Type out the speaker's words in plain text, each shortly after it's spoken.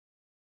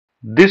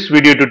This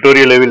video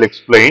tutorial I will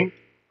explain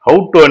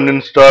how to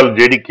uninstall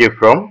JDK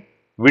from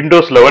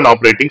Windows 11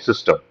 operating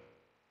system.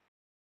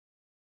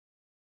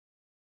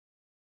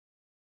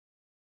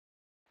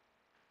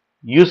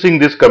 Using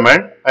this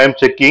command, I am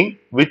checking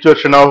which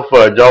version of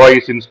Java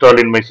is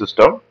installed in my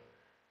system.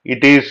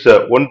 It is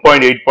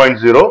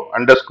 1.8.0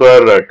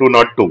 underscore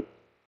 202.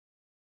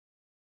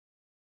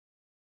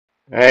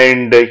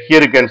 And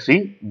here you can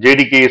see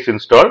JDK is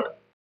installed.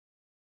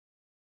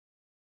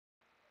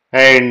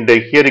 And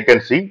here you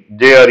can see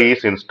JRE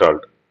is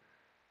installed.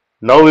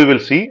 Now we will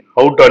see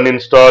how to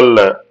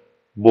uninstall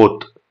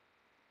both.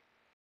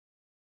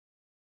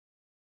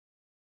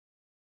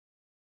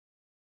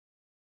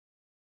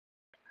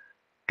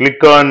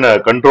 Click on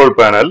Control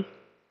Panel.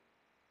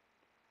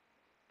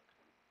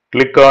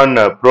 Click on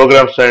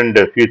Programs and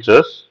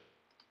Features.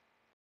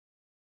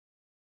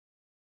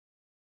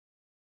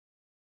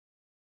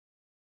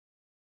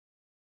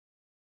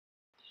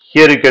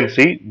 Here you can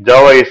see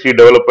Java SE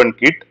Development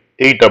Kit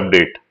 8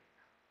 Update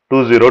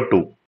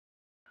 202.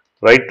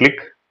 Right click,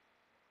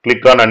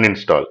 click on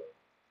Uninstall.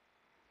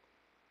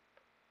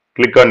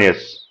 Click on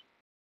Yes.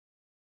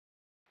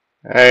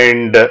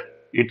 And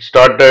it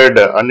started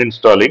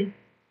uninstalling.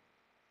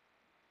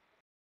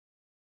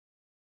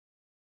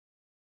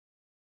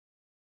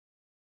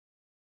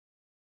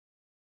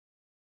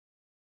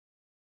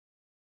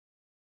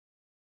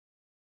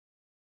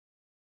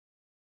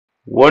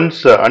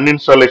 Once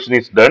uninstallation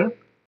is done,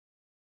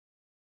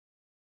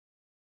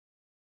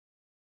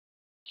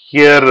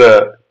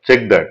 here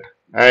check that.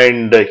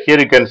 And here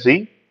you can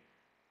see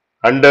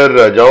under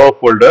Java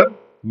folder,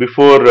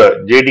 before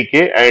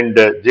JDK and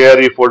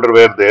JRE folder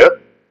were there,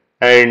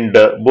 and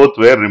both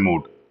were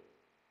removed.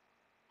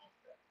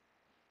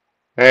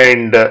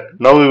 And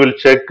now we will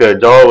check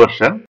Java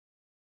version.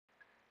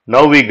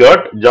 Now we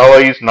got Java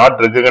is not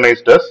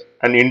recognized as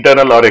an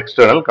internal or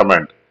external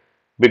command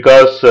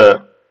because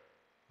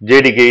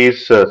JDK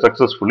is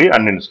successfully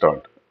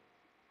uninstalled.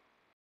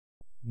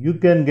 You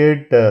can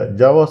get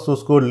Java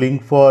source code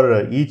link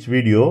for each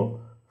video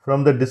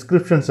from the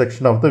description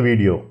section of the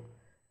video.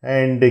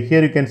 And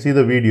here you can see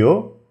the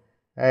video,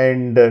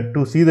 and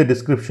to see the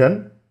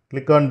description,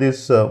 click on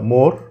this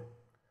more,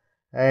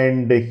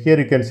 and here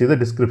you can see the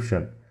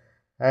description,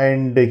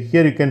 and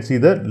here you can see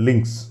the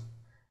links,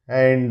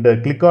 and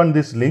click on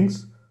these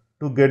links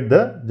to get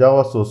the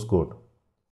Java source code.